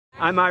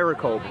I'm Ira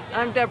Colby.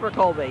 I'm Deborah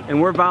Colby.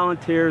 And we're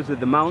volunteers at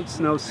the Mount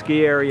Snow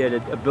Ski Area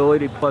at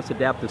Ability Plus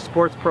Adaptive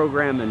Sports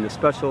Program and the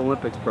Special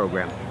Olympics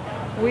Program.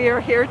 We are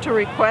here to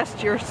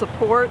request your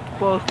support,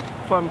 both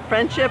from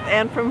friendship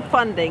and from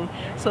funding,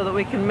 so that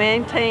we can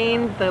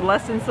maintain the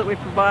lessons that we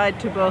provide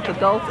to both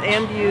adults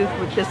and youth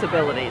with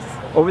disabilities.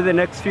 Over the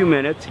next few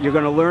minutes, you're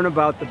going to learn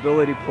about the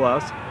Ability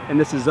Plus, and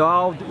this is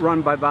all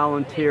run by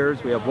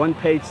volunteers. We have one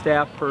paid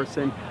staff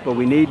person, but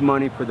we need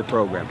money for the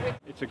program.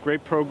 It's a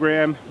great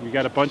program. We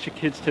got a bunch of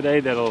kids today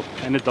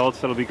and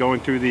adults that'll be going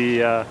through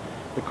the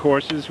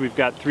courses. We've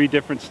got 3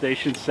 different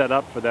stations set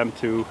up for them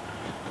to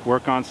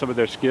work on some of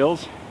their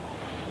skills.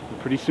 And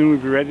pretty soon we'll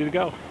be ready to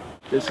go.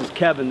 This is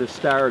Kevin, the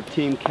star of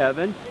Team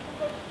Kevin.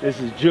 This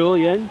is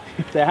Julian.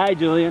 Say hi,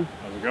 Julian.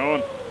 How's it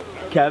going?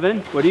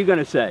 Kevin, what are you going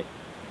to say?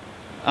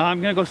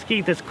 I'm gonna go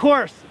ski this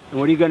course. And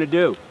what are you going to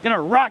do?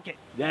 Gonna rock it.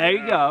 There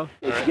you go.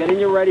 Just get in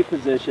your ready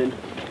position,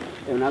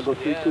 and I'll go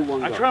 3, 2, 1,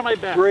 go. I try my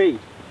best. 3,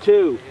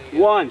 2,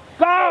 1,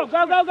 go!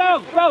 Go, go,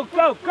 go! Go,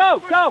 go, go,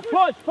 go!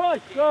 Push,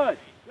 push! Good.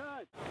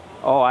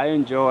 Oh, I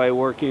enjoy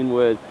working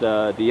with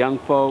the young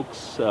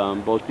folks,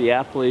 both the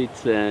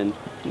athletes and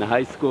the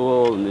high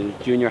school and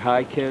the junior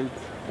high kids.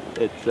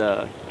 It's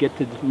get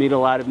to meet a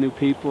lot of new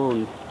people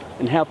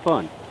and have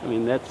fun. I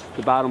mean, that's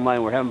the bottom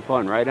line. We're having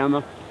fun, right,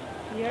 Emma?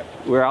 Yep.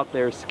 We're out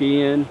there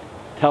skiing,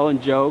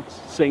 telling jokes,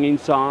 singing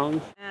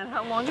songs. And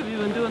how long have you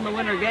been doing the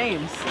Winter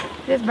Games?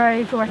 This is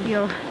my 4th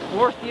year.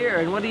 4th year.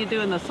 And what do you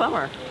do in the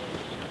summer?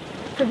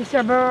 For the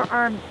summer,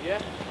 I'm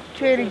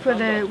training for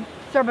the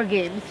summer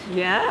games.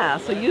 Yeah,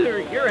 so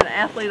you're an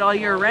athlete all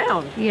year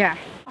round. Yeah.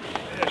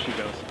 There she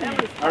goes.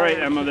 All right,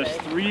 Emma, there's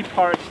 3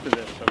 parts to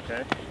this,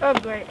 okay? Oh,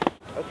 great.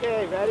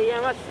 Okay, ready,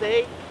 Emma?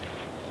 Stay.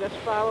 Just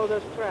follow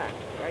this track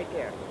right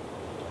there.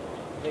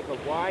 Make a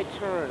wide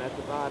turn at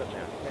the bottom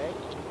now, okay?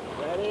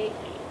 Ready,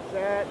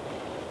 set,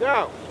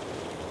 go!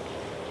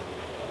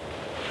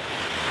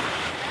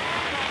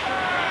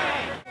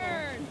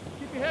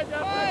 Keep your head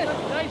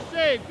up. Nice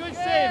save. Good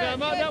save,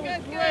 Emma. That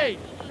was great.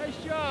 Nice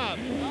job.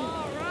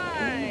 All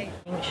right.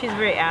 She's a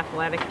very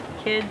athletic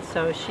kid,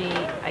 so she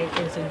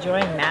is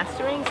enjoying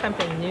mastering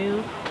something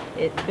new.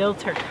 It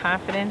builds her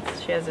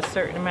confidence. She has a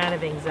certain amount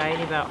of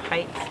anxiety about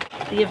heights.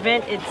 The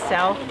event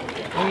itself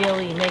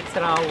really makes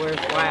it all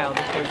worthwhile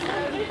because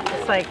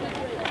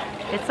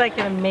it's like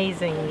an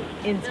amazing,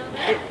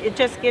 it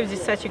just gives you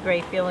such a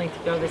great feeling to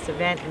go to this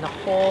event, and the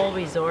whole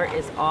resort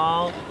is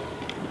all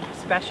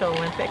Special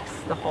Olympics.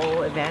 The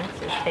whole event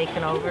is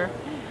taken over.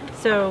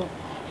 So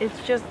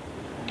it's just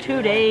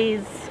 2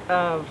 days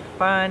of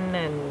fun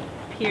and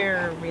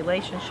peer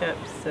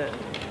relationships,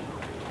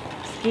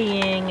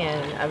 skiing,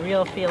 and a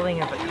real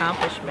feeling of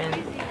accomplishment.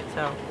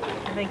 So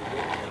I think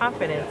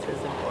confidence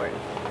is important.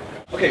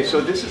 Okay,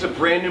 so this is a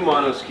brand new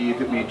monoski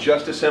that we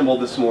just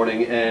assembled this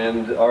morning,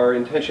 and our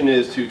intention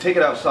is to take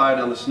it outside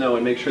on the snow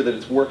and make sure that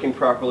it's working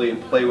properly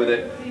and play with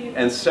it.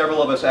 And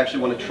several of us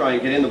actually want to try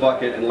and get in the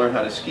bucket and learn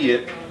how to ski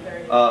it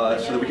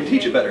so that we can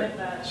teach it better.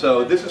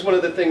 So this is one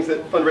of the things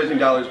that Fundraising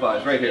Dollars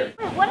buys right here.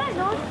 What are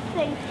those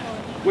things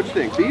for? Which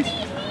things? These?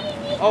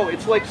 Oh,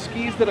 it's like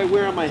skis that I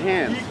wear on my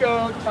hands.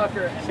 Go,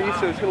 Tucker. See,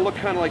 so it's going to look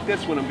kind of like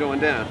this when I'm going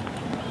down.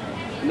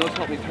 And those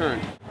help me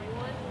turn.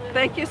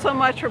 Thank you so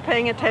much for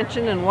paying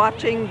attention and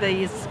watching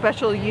these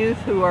special youth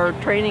who are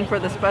training for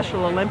the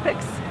Special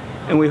Olympics.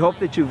 And we hope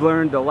that you've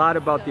learned a lot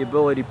about the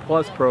Ability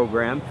Plus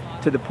program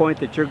to the point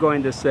that you're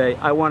going to say,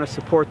 I want to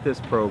support this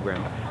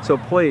program. So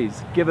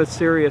please, give us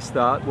serious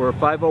thought. We're a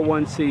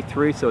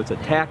 501c3, so it's a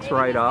tax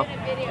write-off.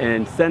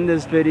 And send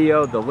this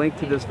video, the link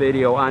to this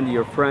video, on to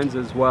your friends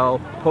as well.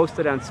 Post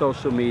it on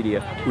social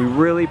media. We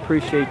really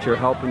appreciate your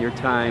help and your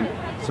time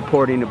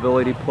supporting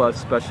Ability Plus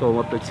Special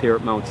Olympics here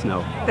at Mount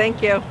Snow.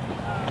 Thank you.